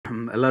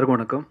எல்லாருக்கும்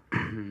வணக்கம்.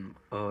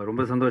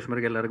 ரொம்ப சந்தோஷமாக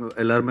இருக்குது.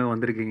 எல்லாருமே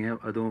வந்திருக்கீங்க.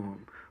 அதுவும்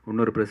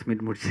இன்னொரு ப்ரெஸ்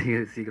மீட் முடிச்சு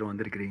சீக்கிரம்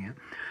வந்திருக்கிறீங்க.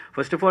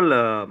 ஃபர்ஸ்ட் ஆஃப் ஆல்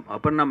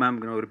அப்பர்ணா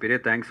மேம்க்கு நான் ஒரு பெரிய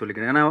தேங்க்ஸ்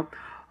சொல்லிக்கிறேன். ஏன்னா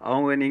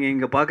அவங்க நீங்கள்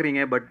இங்கே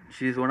பார்க்குறீங்க, but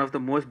she is one of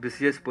the most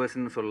busiest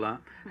person சொல்லலாம்.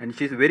 And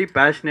she is very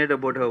passionate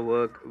about her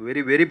work,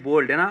 very very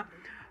bold. ஏன்னா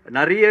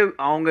நிறைய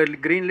அவங்க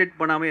க்ரீன் லிட்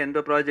பண்ணாமல் எந்த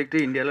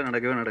ப்ராஜெக்ட்டும் இந்தியாவில்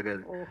நடக்கவே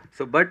நடக்காது.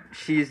 ஸோ பட்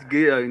ஷீஸ்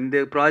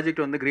இந்த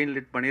ப்ராஜெக்ட் வந்து க்ரீன்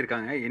லிட்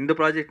பண்ணியிருக்காங்க. இந்த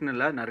ப்ராஜெக்ட்னு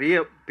இல்லை,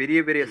 நிறைய பெரிய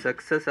பெரிய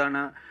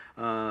சக்ஸஸான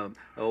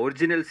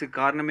ஒரிஜினல்ஸுக்கு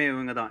காரணமே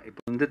இவங்க தான்.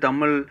 இப்போ வந்து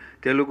தமிழ்,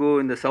 தெலுங்கு,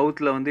 இந்த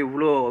சவுத்தில் வந்து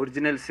இவ்வளோ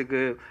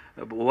ஒரிஜினல்ஸுக்கு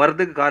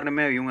வர்றதுக்கு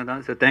காரணமே இவங்க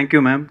தான். So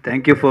thank you ma'am,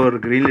 thank you for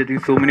green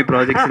lighting so many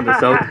projects in the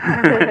south.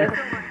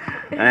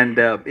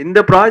 And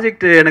இந்த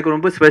ப்ராஜெக்ட் எனக்கு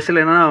ரொம்ப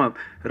ஸ்பெஷல். ஏன்னா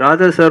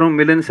ராதா சாரும்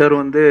மிலிந்த்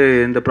சாரும் வந்து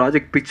இந்த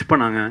ப்ராஜெக்ட் பிச்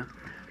பண்ணாங்க.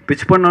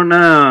 பிச்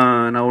பண்ணோன்னே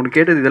நான் ஒன்று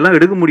கேட்டது, இதெல்லாம்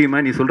எடுக்க முடியுமா,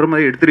 நீ சொல்கிற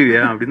மாதிரி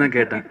எடுத்துருவியா அப்படின்னு தான்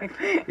கேட்டேன்.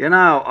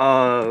 ஏன்னா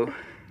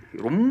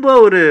ரொம்ப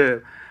ஒரு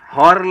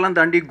ஹாரர்லாம்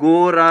தாண்டி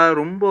கோராக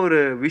ரொம்ப ஒரு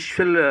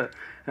விஷுவல்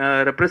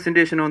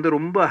ரெப்ரசன்டேஷன் வந்து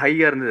ரொம்ப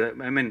ஹையாக இருந்தது.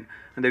 ஐ மீன்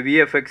அந்த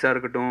விஎஃப்எக்ஸாக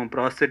இருக்கட்டும்,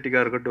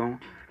 ப்ராஸ்தட்டிக்காக இருக்கட்டும்,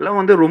 எல்லாம்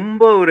வந்து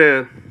ரொம்ப ஒரு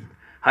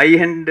ஹை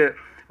ஹெண்ட்,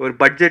 ஒரு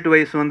பட்ஜெட்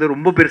வைஸ் வந்து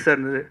ரொம்ப பெருசாக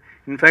இருந்தது.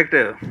 இன்ஃபேக்ட்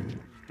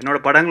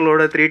என்னோடய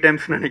படங்களோட 3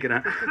 times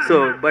நினைக்கிறேன். ஸோ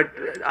பட்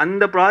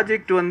அந்த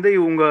ப்ராஜெக்ட் வந்து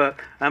இவங்க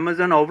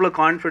அமேசான் அவ்வளோ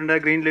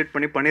கான்ஃபிடண்ட்டாக க்ரீன் லைட்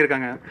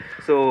பண்ணியிருக்காங்க.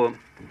 ஸோ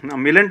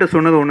நான் மிலன்ட்ட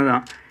சொன்னது ஒன்று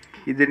தான்,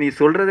 இது நீ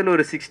சொல்கிறதுல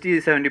ஒரு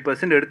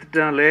 60-70%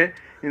 எடுத்துட்டாலே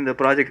இந்த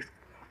ப்ராஜெக்ட்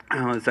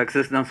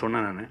சக்ஸஸ் தான்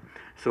சொன்னேன் நான்.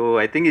 So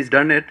I think is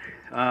done it.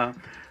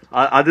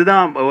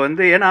 அதுதான்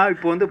வந்து, ஏன்னா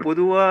இப்போ வந்து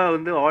பொதுவாக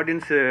வந்து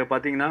ஆடியன்ஸ்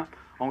பார்த்தீங்கன்னா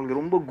அவங்களுக்கு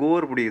ரொம்ப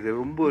கோர் பிடிக்குது,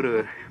 ரொம்ப ஒரு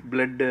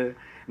பிளட்டு,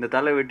 இந்த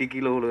தலை வெட்டி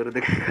கீழே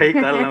விழுவுறது, கை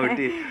காலெலாம்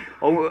வெட்டி,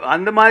 அவங்க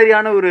அந்த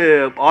மாதிரியான ஒரு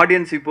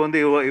ஆடியன்ஸ் இப்போ வந்து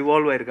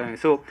evolve ஆகிருக்காங்க.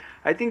 So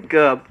I think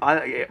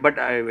but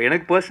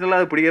எனக்கு பர்சனலாக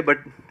அது பிடிக்க,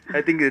 but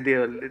I think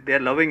they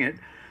are loving it.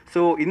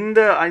 So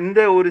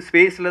இந்த ஒரு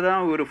ஸ்பேஸில்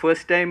தான் ஒரு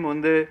ஃபர்ஸ்ட் டைம்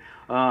வந்து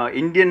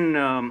இந்தியன்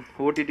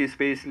ஓடிடி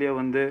ஸ்பேஸ்லேயே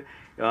வந்து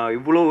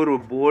இவ்வளோ ஒரு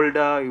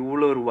போல்டாக,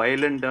 இவ்வளோ ஒரு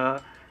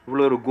வயலண்ட்டாக,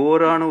 இவ்வளோ ஒரு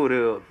கோரான ஒரு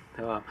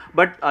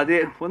பட் அது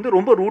வந்து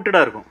ரொம்ப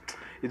ரூட்டடாக இருக்கும்.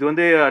 இது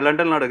வந்து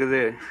லண்டன்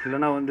நடக்குது,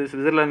 இல்லைனா வந்து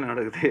சுவிட்சர்லாந்து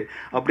நடக்குது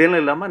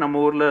அப்படியெல்லாம் இல்லாமல்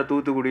நம்ம ஊரில்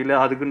தூத்துக்குடியில்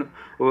அதுக்குன்னு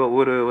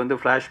ஒரு வந்து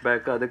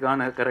ஃப்ளாஷ்பேக்,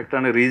 அதுக்கான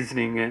கரெக்டான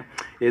ரீசனிங்கு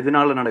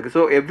எதனால நடக்குது.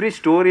 ஸோ எவ்ரி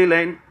ஸ்டோரி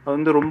லைன்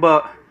வந்து ரொம்ப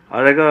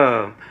அழகாக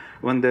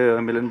வந்து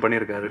மிலன்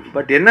பண்ணியிருக்காரு.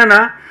 பட் என்னன்னா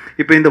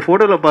இப்போ இந்த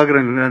ஃபோட்டோவில்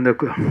பார்க்குறேன், அந்த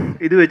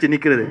இது வச்சு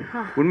நிற்கிறது,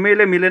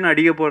 உண்மையிலே மிலன்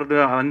அடிக்க போகிறது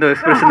அந்த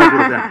எக்ஸ்பிரஷன் தான்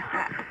கொடுத்தேன்.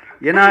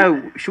 ஏன்னா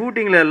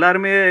ஷூட்டிங்கில்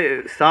எல்லாருமே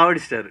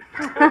சாவடிச்சிட்டாரு.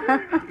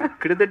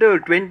 கிட்டத்தட்ட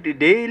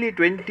டெய்லி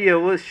 20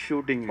 hours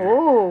ஷூட்டிங்.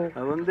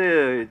 அது வந்து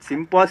இட்ஸ்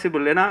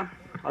இம்பாசிபிள். ஏன்னா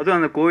அதுவும்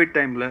அந்த கோவிட்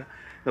டைமில்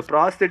இந்த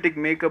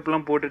ப்ராஸ்தட்டிக்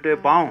மேக்கப்லாம் போட்டுட்டு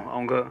பாவம்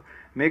அவங்க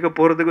மேக்கப்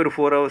போகிறதுக்கு ஒரு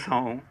 4 hours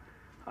ஆகும்.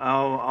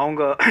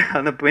 அவங்க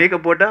அந்த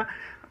மேக்கப் போட்டால்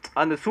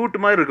அந்த சூட்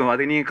மாதிரி இருக்கும்,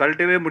 அதை நீங்கள்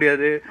கழட்டவே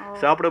முடியாது,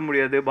 சாப்பிட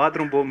முடியாது,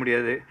 பாத்ரூம் போக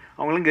முடியாது.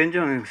 அவங்களும்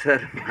கெஞ்சுவாங்க,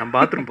 சார் நான்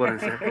பாத்ரூம்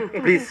போகிறேன் சார்,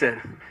 ப்ளீஸ் சார்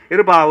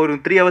இருப்பா, ஒரு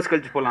 3 hours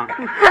கழிச்சு போகலாம்.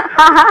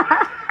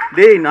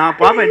 டேய் நான்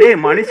பார்ப்பேன், டேய்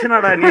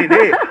மனுஷனாடா நீ,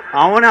 டேய்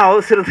அவனே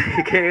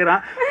அவசரத்துக்கு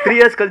கேட்குறான், 3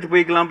 hours கழிச்சு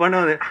போய்க்கலாம்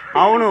பண்ணுவது,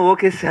 அவனும்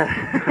ஓகே சார்.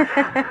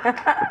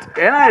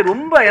 ஏன்னா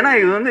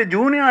இது வந்து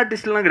ஜூனியர்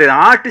ஆர்டிஸ்ட்லாம் கிடையாது,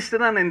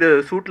 ஆர்டிஸ்ட் தான் இந்த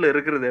சூட்டில்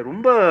இருக்கிறது.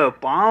 ரொம்ப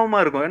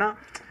பாவமாக இருக்கும். ஏன்னா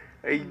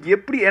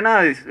எப்படி, ஏன்னா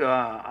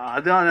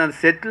அதுதான் அந்த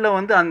செட்டில்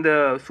வந்து அந்த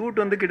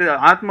சூட் வந்து கிட்ட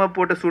ஆத்மா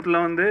போட்ட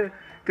சூட்டில் வந்து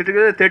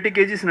கிட்டத்தட்ட 30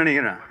 kgs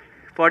நினைக்கிறேன்,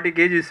 40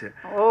 kgs.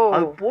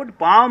 அது போட்டு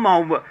பாவம்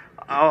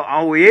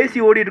அவன் ஏசி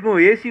ஓடிட்டு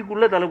இருக்கும்,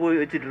 ஏசிக்குள்ளே தலை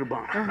போய் வச்சுட்டு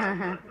இருப்பான்.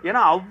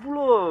 ஏன்னா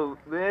அவ்வளோ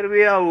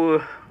வேர்வையாக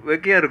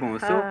வெக்கையாக இருக்கும்.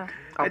 ஸோ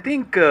ஐ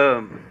திங்க்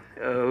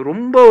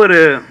ரொம்ப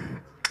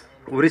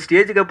ஒரு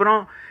ஸ்டேஜுக்கு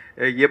அப்புறம்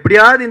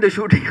எப்படியாவது இந்த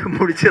ஷூட்டிங்கை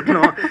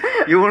முடிச்சிடணும்,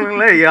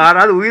 இவனுங்களாம்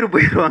யாராவது உயிர்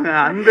போயிடுவாங்க,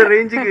 அந்த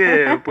ரேஞ்சுக்கு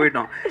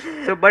போயிட்டோம்.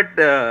 So but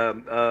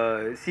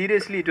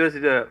seriously it was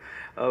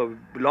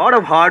lot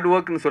of heart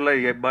ஒர்க்னு சொல்ல.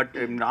 பட்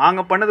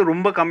நாங்கள் பண்ணது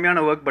ரொம்ப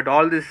கம்மியான work. But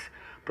all this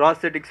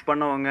prosthetics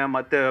பண்ணவங்க,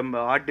 மற்ற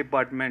ஆர்ட்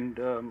டிபார்ட்மெண்ட்,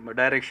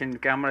 டைரக்ஷன்,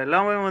 கேமரா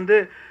எல்லாமே வந்து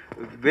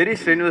வெரி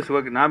ஸ்ட்ரென்யூஸ்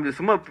ஒர்க். நான்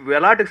சும்மா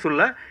விளையாட்டுக்கு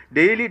சொல்ல,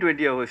 டெய்லி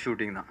 20 hours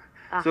ஷூட்டிங் தான்.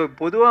 ஸோ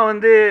பொதுவாக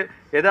வந்து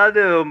ஏதாவது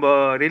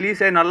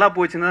ரிலீஸ் ஆகி நல்லா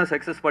போச்சுன்னா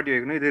சக்ஸஸ் பார்ட்டி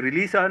வைக்கணும். இது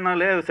ரிலீஸ்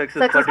ஆனாலே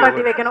சக்ஸஸ்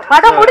பார்ட்டி வைக்கணும்,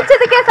 படம்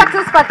முடிச்சதுக்கே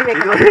சக்ஸஸ் பார்ட்டி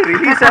வைக்கணும்,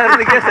 ரிலீஸ்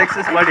ஆகிறதுக்கே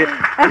சக்ஸஸ் பார்ட்டி.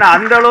 ஏன்னா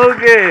அந்த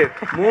அளவுக்கு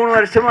 3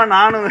 வருஷமா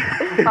நானும்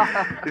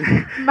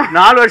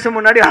 4 வருஷம்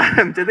முன்னாடி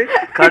ஆரம்பிச்சது,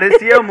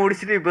 கடைசியாக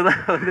முடிச்சுட்டு இப்போ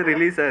தான் வந்து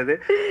ரிலீஸ் ஆகுது.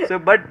 ஸோ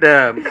பட்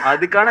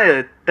அதுக்கான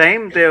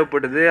டைம்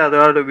தேவைப்படுது,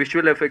 அதோட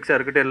விஷுவல் எஃபெக்ட்ஸாக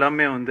இருக்கட்டும்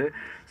எல்லாமே வந்து.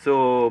 So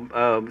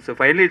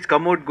finally it's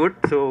come out good.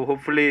 So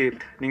hopefully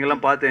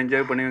நீங்களாம் பார்த்து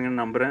என்ஜாய்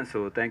பண்ணுவீங்கன்னு நம்புகிறேன். So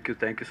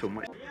thank you so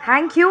much.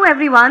 Thank you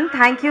everyone.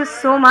 Thank you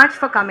so much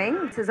for coming.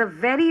 This is a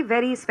very,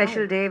 very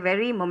special day,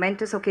 very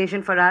momentous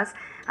occasion for us.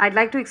 I'd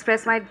like to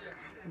express my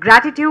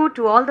gratitude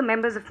to all the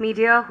members of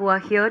media who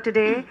are here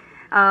today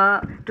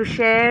to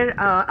share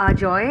our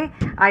joy.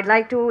 I'd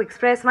like to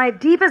express my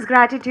deepest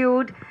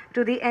gratitude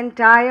to the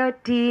entire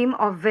team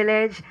of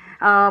Village,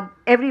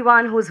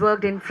 everyone who's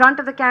worked in front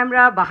of the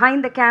camera, behind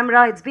the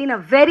camera. It's been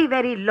a very,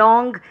 very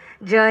long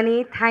journey.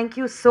 Thank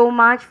you so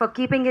much for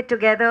keeping it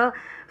together,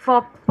 for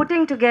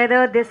putting together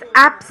this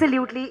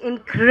absolutely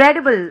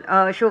incredible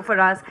show for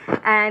us.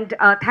 And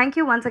thank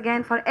you once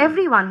again for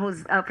everyone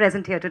who's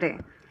present here today.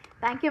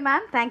 Thank you,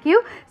 ma'am. Thank you.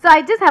 So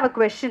I just have a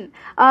question.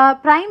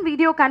 Prime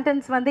video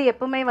contents வந்து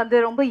எப்பவுமே வந்து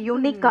ரொம்ப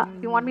யூனிக்கா.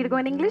 You want me to go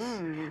in English?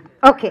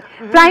 Okay.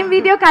 Prime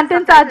video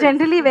contents are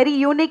generally very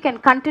unique and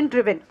content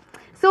driven.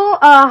 So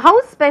how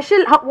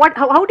special?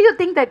 How do you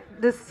think that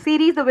this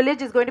series, The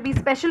Village, is going to be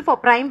special for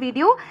Prime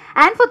Video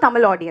and for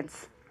Tamil audience?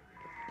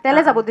 Tell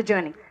us about the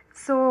journey.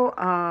 So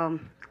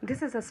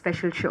this is a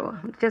special show.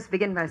 Just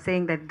begin by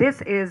saying that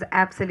this is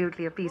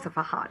absolutely a piece of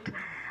our heart.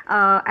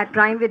 At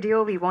Prime Video,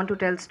 we want to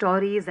tell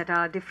stories that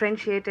are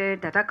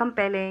differentiated, that are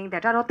compelling,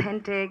 that are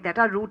authentic, that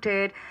are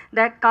rooted,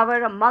 that cover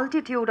a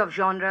multitude of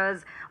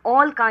genres,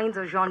 all kinds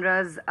of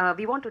genres.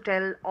 We want to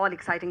tell all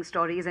exciting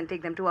stories and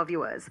take them to our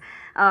viewers.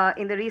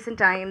 In the recent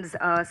times,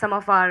 some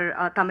of our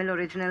Tamil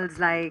originals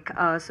like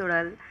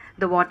Sural,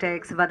 The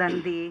Vortex,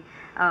 Vadanthi,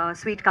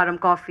 Sweet Karam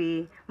Coffee,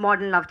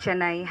 Modern Love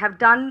Chennai have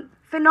done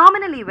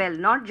phenomenally well,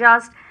 not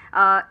just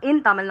in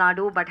Tamil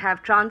Nadu, but have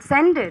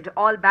transcended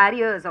all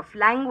barriers of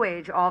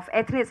language, of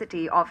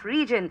ethnicity, of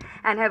region,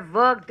 and have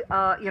worked,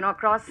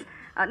 across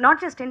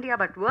not just India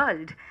but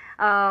world.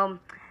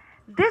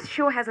 This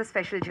show has a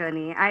special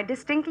journey. I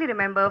distinctly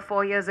remember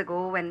 4 years ago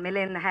when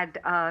Milind had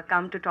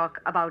come to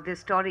talk about this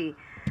story.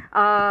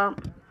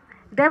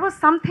 There was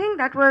something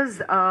that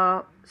was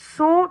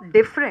so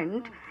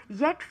different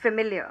yet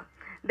familiar.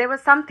 There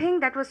was something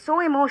that was so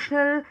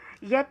emotional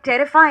yet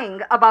terrifying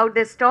about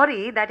this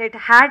story that it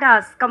had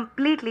us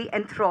completely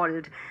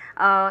enthralled.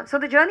 So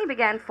the journey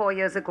began 4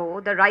 years ago.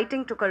 The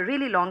writing took a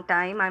really long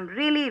time. I'm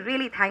really,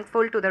 really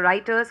thankful to the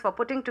writers for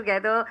putting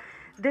together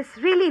this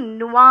really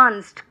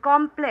nuanced,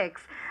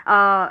 complex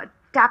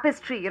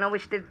tapestry,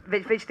 which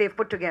they've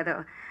put together.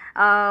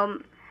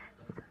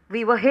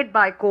 We were hit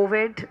by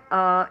COVID.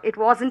 It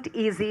wasn't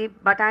easy,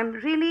 but I'm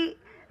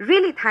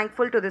really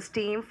thankful to this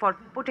team for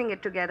putting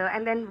it together.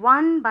 And then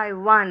one by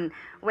one,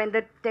 when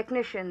the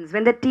technicians,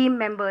 when the team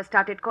members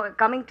started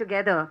coming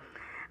together,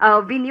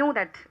 we knew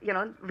that,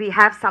 we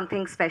have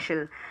something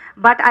special.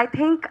 But I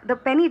think the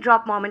penny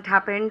drop moment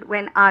happened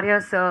when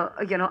Aarya sir,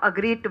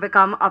 agreed to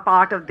become a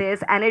part of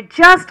this, and it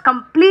just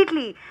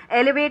completely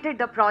elevated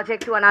the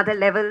project to another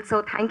level.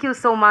 So thank you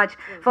so much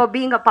for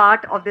being a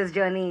part of this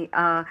journey.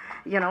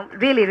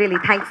 Really,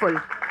 really thankful.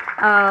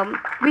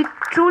 We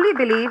truly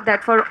believe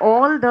that for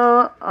all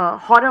the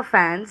horror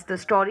fans, the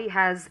story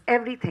has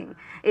everything.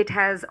 It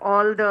has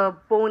all the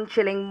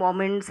bone-chilling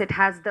moments, it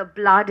has the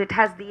blood, it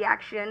has the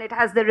action, it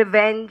has the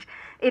revenge,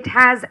 it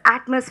has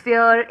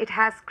atmosphere, it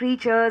has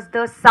creatures,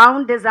 the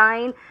sound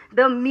design,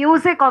 the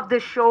music of the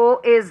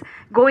show is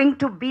going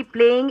to be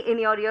playing in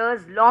your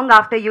ears long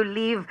after you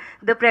leave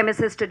the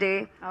premises today.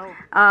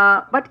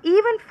 But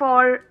even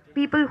for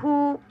people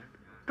who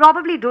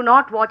probably do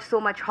not watch so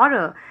much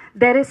horror,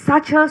 there is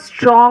such a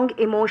strong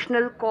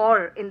emotional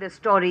core in this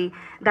story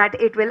that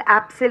it will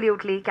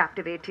absolutely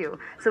captivate you.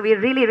 So we're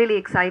really, really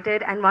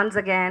excited. And once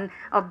again,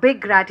 a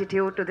big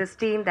gratitude to this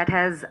team that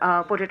has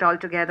put it all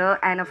together.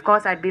 And of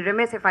course, I'd be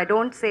remiss if I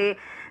don't say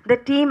the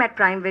team at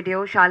Prime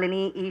Video,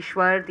 Shalini,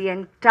 Ishwar, the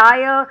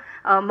entire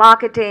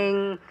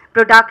marketing,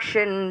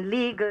 production,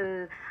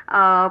 legal,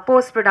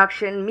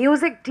 post-production,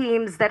 music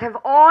teams that have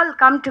all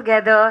come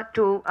together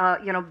to,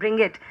 bring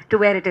it to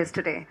where it is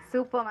today.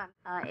 Super, ma'am.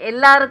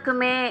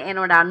 எல்லாருக்குமே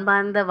என்னோட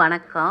அன்பார்ந்த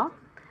வணக்கம்.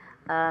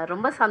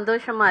 ரொம்ப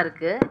சந்தோஷமாக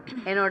இருக்குது.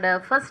 என்னோட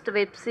first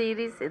web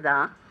series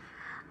இதான்.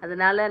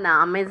 அதனால்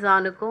நான்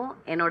அமேசானுக்கும்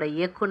என்னோட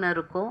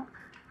இயக்குனருக்கும்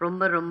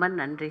ரொம்ப ரொம்ப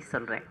நன்றி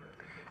சொல்கிறேன்.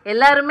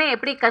 எல்லாருமே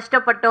எப்படி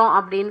கஷ்டப்பட்டோம்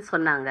அப்படின்னு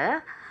சொன்னாங்க.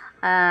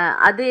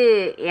 அது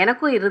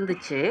எனக்கும்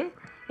இருந்துச்சு.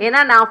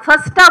 ஏன்னா நான்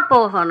ஃபஸ்ட்டாக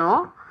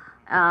போகணும்,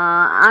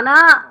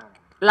 ஆனால்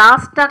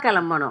லாஸ்ட்டாக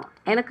கிளம்பணும்.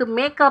 எனக்கு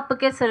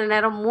மேக்கப்புக்கே சில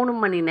நேரம் 3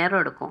 மணி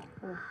நேரம் எடுக்கும்.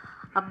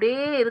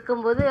 அப்படியே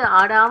இருக்கும்போது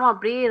ஆடாமல்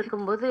அப்படியே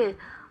இருக்கும்போது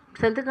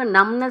செத்துக்கு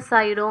நம்னஸ்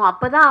ஆகிடும்.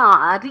 அப்போ தான்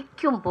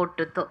அரிக்கும்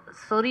போட்டு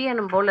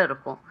சொரியணும் போல்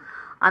இருக்கும்,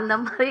 அந்த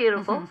மாதிரி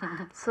இருக்கும்.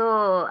 ஸோ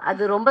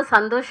அது ரொம்ப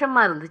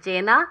சந்தோஷமாக இருந்துச்சு.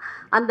 ஏன்னா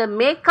அந்த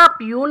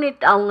மேக்கப்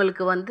யூனிட்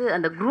அவங்களுக்கு வந்து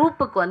அந்த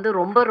குரூப்புக்கு வந்து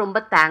ரொம்ப ரொம்ப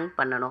தேங்க்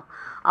பண்ணணும்.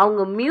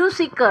 அவங்க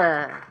மியூசிக்கை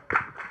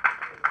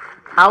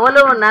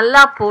அவ்வளோ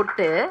நல்லா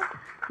போட்டு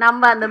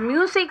நம்ம அந்த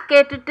மியூசிக்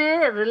கேட்டுட்டு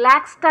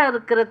ரிலாக்ஸ்டாக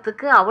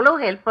இருக்கிறதுக்கு அவ்வளோ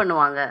ஹெல்ப்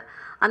பண்ணுவாங்க.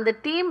 அந்த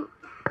டீம்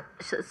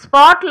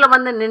ஸ்பாட்டில்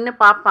வந்து நின்று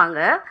பார்ப்பாங்க.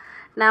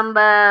 நம்ம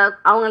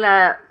அவங்கள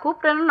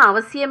கூப்பிடணும்னு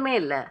அவசியமே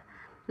இல்லை.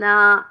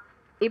 நான்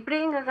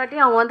இப்படிங்க காட்டி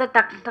அவங்க வந்து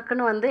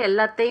டக்குன்னு வந்து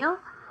எல்லாத்தையும்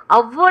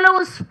அவ்வளோ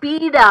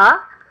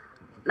ஸ்பீடாக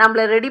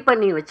நம்மளை ரெடி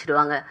பண்ணி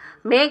வச்சுடுவாங்க.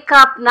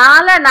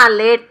 மேக்கப்னால நான்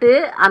லேட்டு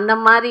அந்த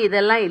மாதிரி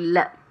இதெல்லாம்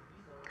இல்லை.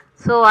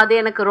 ஸோ அது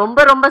எனக்கு ரொம்ப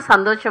ரொம்ப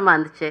சந்தோஷமாக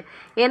இருந்துச்சு.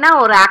 ஏன்னா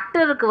ஒரு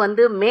ஆக்டருக்கு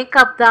வந்து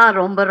மேக்கப் தான்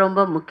ரொம்ப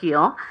ரொம்ப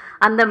முக்கியம்.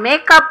 அந்த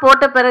மேக்கப்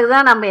போட்ட பிறகு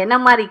தான் நம்ம என்ன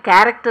மாதிரி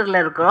கேரக்டரில்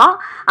இருக்கிறோம்,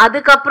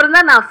 அதுக்கப்புறம்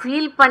தான் நான்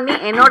ஃபீல் பண்ணி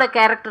என்னோடய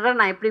கேரக்டரை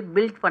நான் எப்படி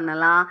பில்ட்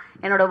பண்ணலாம்,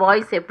 என்னோடய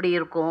வாய்ஸ் எப்படி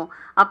இருக்கும்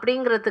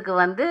அப்படிங்கிறதுக்கு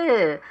வந்து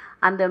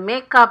அந்த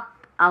மேக்கப்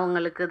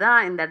அவங்களுக்கு தான்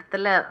இந்த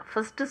இடத்துல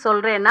ஃபஸ்ட்டு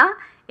சொல்கிறேன்னா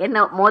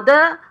என்ன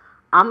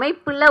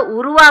அமைப்பில்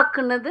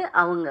உருவாக்குனது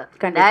அவங்க.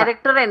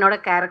 டைரக்டர் என்னோட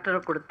கேரக்டரை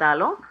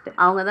கொடுத்தாலும்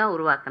அவங்க தான்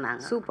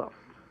உருவாக்குனாங்க. Super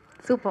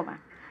super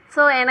ma'am.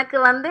 ஸோ எனக்கு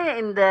வந்து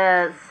இந்த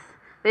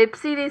வெப்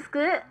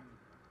சீரிஸ்க்கு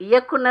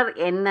இயக்குனர்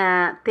என்ன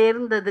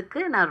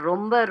தேர்ந்ததுக்கு நான்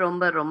ரொம்ப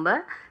ரொம்ப ரொம்ப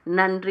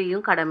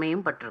நன்றியும்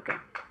கடமையும்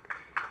பட்டிருக்கேன்.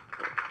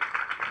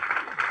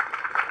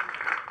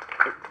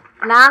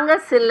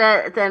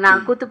 நாங்கள்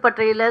நான்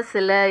கூத்துப்பட்டையில்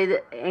இது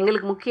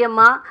எங்களுக்கு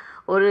முக்கியமாக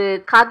ஒரு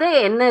கதை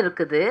என்ன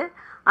இருக்குது,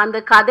 அந்த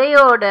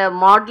கதையோட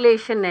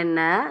மாடுலேஷன் என்ன,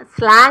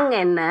 ஸ்லாங்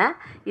என்ன,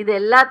 இது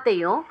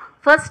எல்லாத்தையும்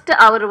ஃபர்ஸ்ட்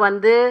அவர்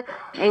வந்து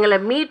எங்களை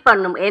மீட்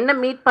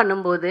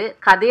பண்ணும்போது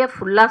கதையை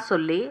ஃபுல்லாக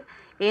சொல்லி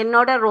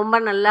என்னோட ரொம்ப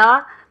நல்லா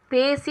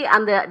பேசி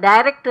அந்த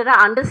டைரக்டரை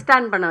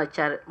அண்டர்ஸ்டாண்ட் பண்ண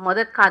வச்சார்.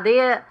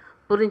 கதையை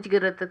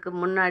புரிஞ்சுக்கிறதுக்கு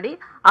முன்னாடி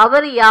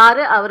அவர்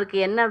யார், அவருக்கு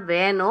என்ன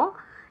வேணும்,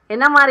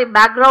 என்ன மாதிரி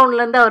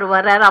பேக்ரவுண்ட்லேருந்து அவர்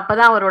வர்றாரு. அப்போ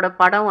தான் அவரோட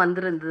படம்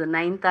வந்திருந்தது,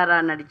 நயன்தாரா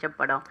நடித்த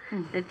படம்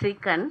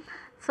நெட்ரிகன்.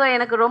 ஸோ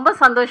எனக்கு ரொம்ப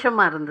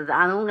சந்தோஷமாக இருந்தது.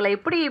 அவங்கள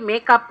எப்படி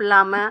மேக்கப்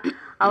இல்லாமல்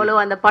அவ்வளோ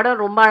அந்த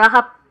படம் ரொம்ப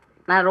அழகாக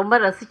நான் ரொம்ப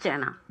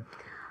ரசித்தேன். நான்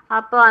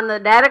அப்போ அந்த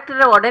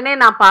டைரக்டரை உடனே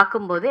நான்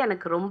பார்க்கும்போது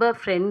எனக்கு ரொம்ப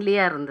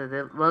ஃப்ரெண்ட்லியாக இருந்தது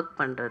ஒர்க்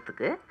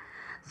பண்ணுறதுக்கு.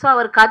 ஸோ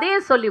அவர் கதையை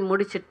சொல்லி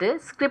முடிச்சுட்டு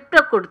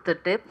ஸ்கிரிப்டை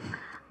கொடுத்துட்டு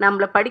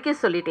நம்மளை படிக்க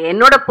சொல்லிவிட்டு,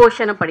 என்னோட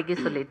போர்ஷனை படிக்க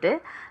சொல்லிவிட்டு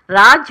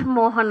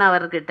ராஜ்மோகன்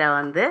அவர்கிட்ட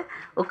வந்து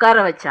உட்கார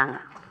வச்சாங்க.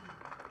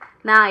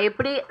 நான்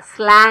எப்படி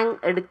ஸ்லாங்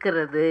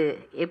எடுக்கிறது,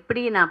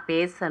 எப்படி நான்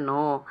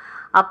பேசணும்.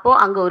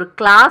 அப்போது அங்கே ஒரு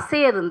கிளாஸே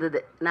இருந்தது.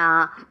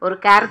 நான் ஒரு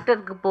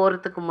கேரக்டருக்கு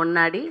போகிறதுக்கு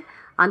முன்னாடி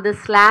அந்த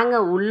ஸ்லாங்கை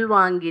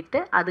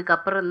உள்வாங்கிட்டு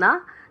அதுக்கப்புறம் தான்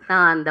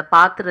நான் அந்த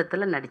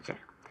பாத்திரத்தில்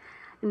நடித்தேன்.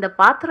 இந்த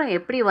பாத்திரம்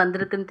எப்படி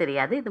வந்திருக்குன்னு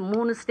தெரியாது, இது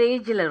 3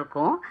 ஸ்டேஜில்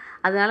இருக்கும்.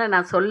 அதனால்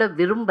நான் சொல்ல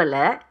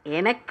விரும்பலை.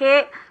 எனக்கே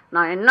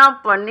நான் என்ன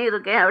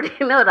பண்ணியிருக்கேன்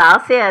அப்படின்னு ஒரு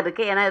ஆசையாக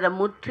இருக்குது. ஏன்னா இதை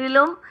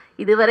முற்றிலும்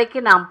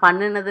இதுவரைக்கும் நான்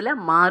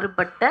பண்ணினதில்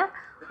மாறுபட்ட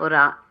ஒரு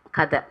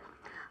கதை.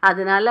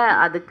 அதனால்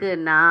அதுக்கு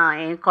நான்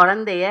என்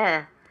குழந்தைய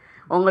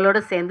உங்களோட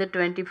சேர்ந்து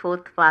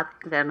 24th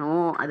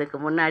பார்க்கணும். அதுக்கு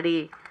முன்னாடி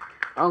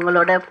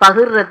உங்களோட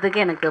பகிர்றதுக்கு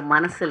எனக்கு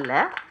மனசு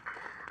இல்லை.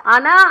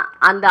 ஆனால்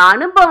அந்த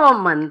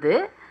அனுபவம் வந்து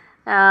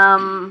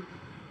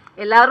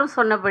எல்லாரும்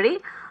சொன்னபடி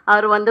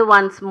அவர் வந்து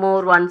ஒன்ஸ்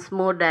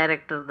மோர்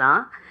டைரக்டர்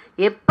தான்.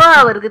 எப்போ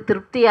அவருக்கு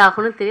திருப்தி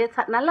ஆகணும்னு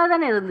தெரியாது. நல்லா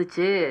தானே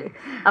இருந்துச்சு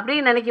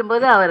அப்படின்னு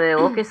நினைக்கும்போது அவர்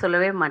ஓகே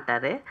சொல்லவே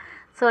மாட்டார்.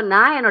 ஸோ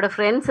நான் என்னோடய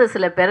ஃப்ரெண்ட்ஸு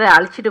சில பேரை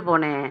அழைச்சிட்டு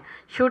போனேன்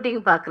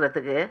ஷூட்டிங்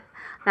பார்க்குறதுக்கு.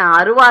 நான்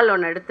அருவாள்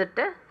ஒன்று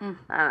எடுத்துகிட்டு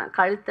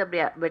கழுத்து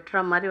அப்படியே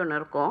வெட்டுற மாதிரி ஒன்று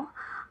இருக்கும்.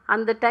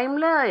 அந்த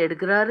டைமில்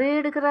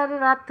எடுக்கிறாரு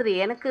ராத்திரி.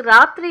 எனக்கு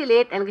ராத்திரி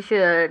லேட், எனக்கு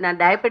நான்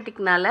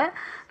டயபெட்டிக்னால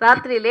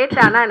ராத்திரி லேட்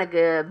ஆனால்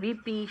எனக்கு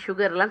பிபி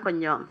சுகர்லாம்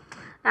கொஞ்சம்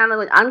நான்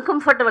கொஞ்சம்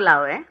அன்கம்ஃபர்டபுள்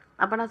ஆவேன்.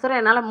 அப்போ நான்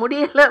சொல்கிறேன் என்னால்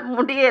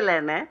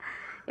முடியலைன்னு.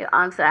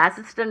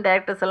 அசிஸ்டன்ட்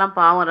டைரக்டர்ஸ் எல்லாம்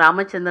பாவம்,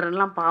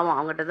 ராமச்சந்திரன்லாம் பாவம்,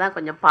 அவங்ககிட்ட தான்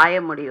கொஞ்சம்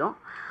பாய முடியும்.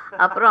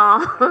 அப்புறம்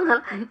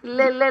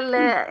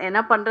இல்லை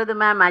என்ன பண்ணுறது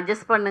மேம்,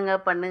 அட்ஜஸ்ட்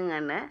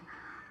பண்ணுங்கன்னு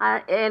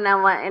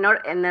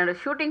என்னோட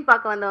ஷூட்டிங்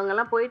பார்க்க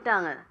வந்தவங்கெல்லாம்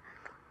போயிட்டாங்க.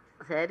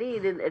 சரி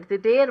இது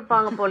எடுத்துகிட்டே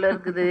இருப்பாங்க போல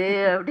இருக்குது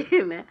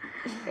அப்படின்னு.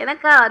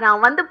 எனக்கா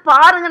நான் வந்து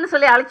பாருங்கன்னு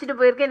சொல்லி அழைச்சிட்டு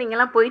போயிருக்கேன்,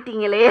 நீங்கள்லாம்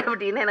போயிட்டீங்களே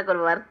அப்படின்னு எனக்கு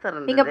ஒரு வருத்தம்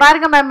இருந்தது. நீங்கள்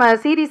பாருங்க மேம்,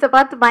 சீரீஸை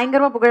பார்த்து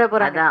பயங்கரமாக புகழ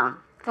போகிறாங்க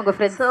உங்கள்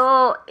ஃப்ரெண்ட்ஸ். ஸோ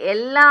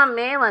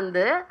எல்லாமே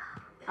வந்து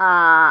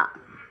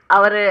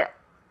அவர்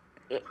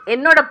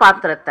என்னோட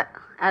பாத்திரத்தை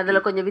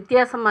அதில் கொஞ்சம்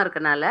வித்தியாசமாக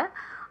இருக்கனால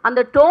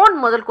அந்த டோன்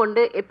முதல்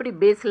கொண்டு எப்படி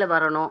பேஸில்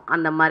வரணும்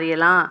அந்த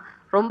மாதிரியெல்லாம்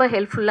ரொம்ப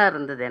ஹெல்ப்ஃபுல்லாக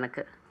இருந்தது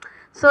எனக்கு.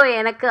 ஸோ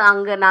எனக்கு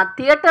அங்கே நான்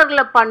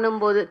தியேட்டரில்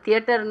பண்ணும்போது,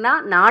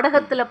 தியேட்டர்னால்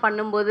நாடகத்தில்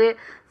பண்ணும்போது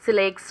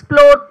சில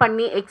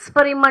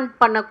எக்ஸ்பெரிமெண்ட்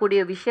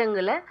பண்ணக்கூடிய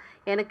விஷயங்களை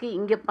எனக்கு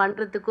இங்கே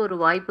பண்ணுறதுக்கு ஒரு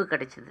வாய்ப்பு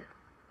கிடைச்சிது.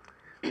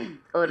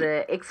 ஒரு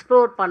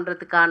எக்ஸ்ப்ளோர்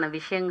பண்ணுறதுக்கான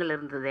விஷயங்கள்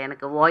இருந்தது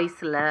எனக்கு.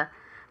 வாய்ஸில்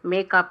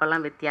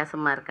மேக்கப்பெல்லாம்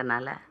வித்தியாசமாக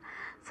இருக்கனால.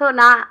 ஸோ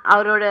நான்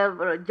அவரோட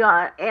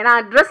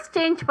நான் ட்ரெஸ்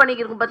சேஞ்ச்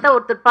பண்ணிக்கிறக்கும் பார்த்தா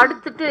ஒருத்தர்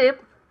படுத்துட்டு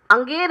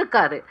அங்கேயே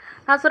இருக்கார்.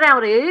 நான் சொல்கிறேன்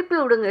அவரை எழுப்பி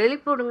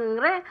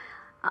விடுங்கிறேன்,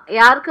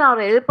 யாருக்கும்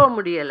அவரை எழுப்ப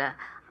முடியலை.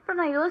 அப்புறம்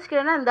நான்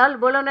யோசிக்கிறேன்னா இந்த ஆள்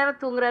இவ்வளோ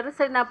நேரம் தூங்குறாரு,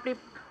 சரி நான் அப்படி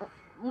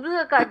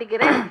முருக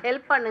காட்டிக்கிறேன்,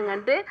 ஹெல்ப்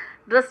பண்ணுங்கன்ட்டு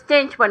ட்ரெஸ்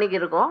சேஞ்ச்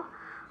பண்ணிக்கிருக்கோம்.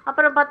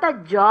 அப்புறம் பார்த்தா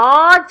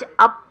ஜார்ஜ்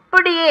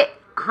அப்படியே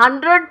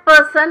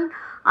 100%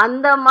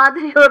 அந்த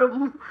மாதிரி ஒரு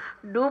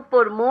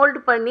மோல்டு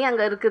பண்ணி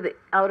அங்கே இருக்குது.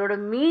 அவரோட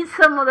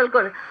மீசை முதல்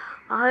கொண்டு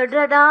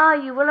அடடா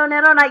இவ்வளோ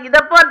நேரம் நான் இதை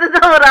பார்த்து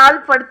தான் ஒரு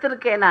ஆள்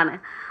படுத்திருக்கேன் நான்.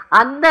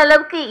 அந்த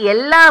அளவுக்கு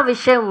எல்லா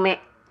விஷயமுமே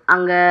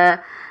அங்கே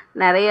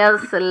நிறைய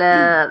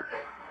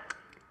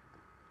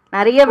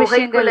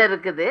விஷயங்கள்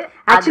இருக்குது.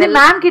 ஆக்சுவலி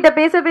மேம் கிட்ட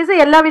பேச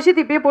எல்லா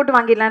விஷயத்தையும் இப்பயே போட்டு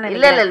வாங்கிடலாம்.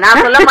 இல்ல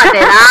நான் சொல்ல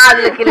மாட்டேன், நான்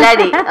அதுல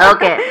கில்லாடி.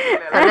 ஓகே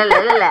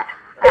இல்ல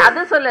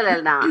அது சொல்லல.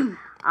 நான்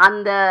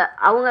அந்த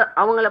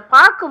அவங்கள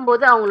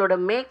பார்க்கும்போது அவங்களோட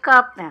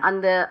மேக்கப்,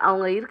 அந்த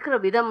அவங்க இருக்கிற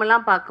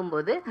விதமெல்லாம்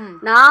பார்க்கும்போது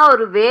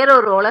நான் வேற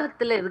ஒரு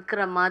உலகத்துல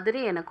இருக்கிற மாதிரி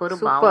எனக்கு ஒரு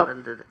பாவம்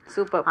இருந்தது.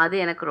 சூப்பர், அது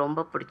எனக்கு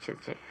ரொம்ப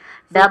பிடிச்சிருச்சு.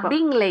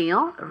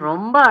 டப்பிங்லையும்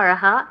ரொம்ப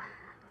அழகா,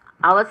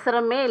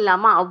 அவசரமே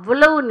இல்லாம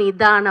அவ்வளவு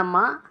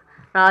நிதானமா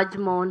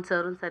ராஜ்மோகன்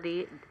சாரும் சரி,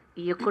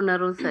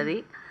 இயக்குனரும் சரி,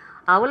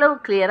 அவ்வளவு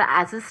கிளியரா,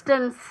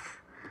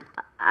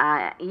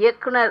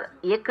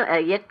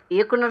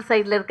 இயக்குனர்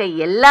சைடில் இருக்க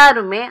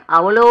எல்லாருமே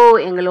அவ்வளோ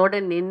எங்களோட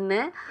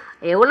நின்று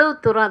எவ்வளோ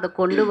தூரம் அதை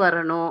கொண்டு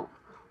வரணும்,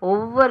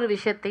 ஒவ்வொரு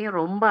விஷயத்தையும்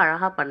ரொம்ப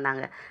அழகாக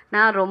பண்ணாங்க.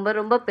 நான் ரொம்ப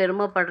ரொம்ப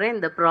பெருமைப்படுறேன்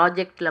இந்த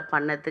ப்ராஜெக்டில்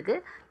பண்ணதுக்கு.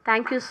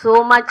 Thank you so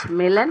much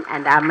Milan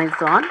and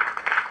Amazon.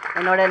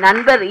 என்னோட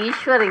நண்பர்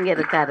ஈஸ்வர் இங்கே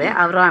இருக்கார்,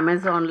 அவரும்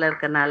அமேசானில்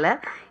இருக்கனால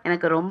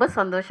எனக்கு ரொம்ப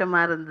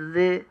சந்தோஷமாக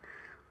இருந்தது.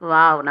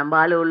 வா, நம்ம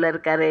ஆள் உள்ளே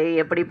இருக்காரு,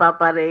 எப்படி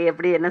பார்ப்பாரு,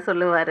 எப்படி என்ன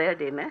சொல்லுவார்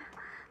அப்படின்னு.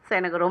 ஸோ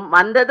எனக்கு ரொம்ப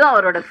வந்ததும்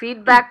அவரோட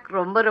ஃபீட்பேக்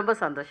ரொம்ப ரொம்ப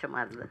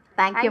சந்தோஷமாக இருந்தது.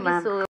 Thank you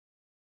ma'am.